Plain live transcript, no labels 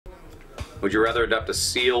Would you rather adopt a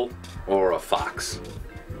seal or a fox?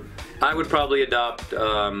 I would probably adopt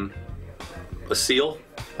a seal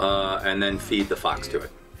and then feed the fox to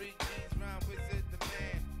it.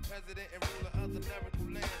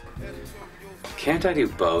 Can't I do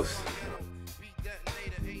both?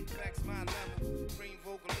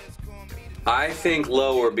 I think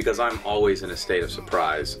lower because I'm always in a state of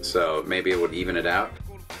surprise, so maybe it would even it out.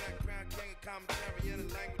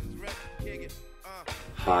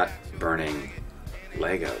 Hot, burning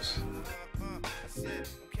Legos.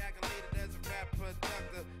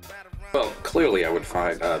 Well, clearly I would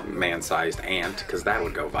find a man-sized ant, because that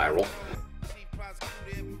would go viral.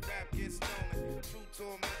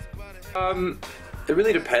 It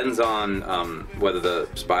really depends on whether the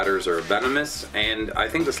spiders are venomous, and I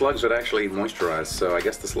think the slugs would actually moisturize, so I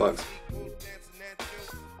guess the slugs.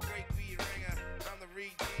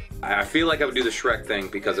 I feel like I would do the Shrek thing,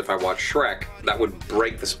 because if I watch Shrek, that would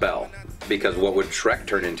break the spell, because what would Shrek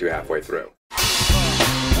turn into halfway through?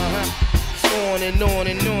 On and on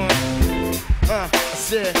and on. I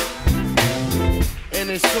said, and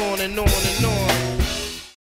it's on and on and on.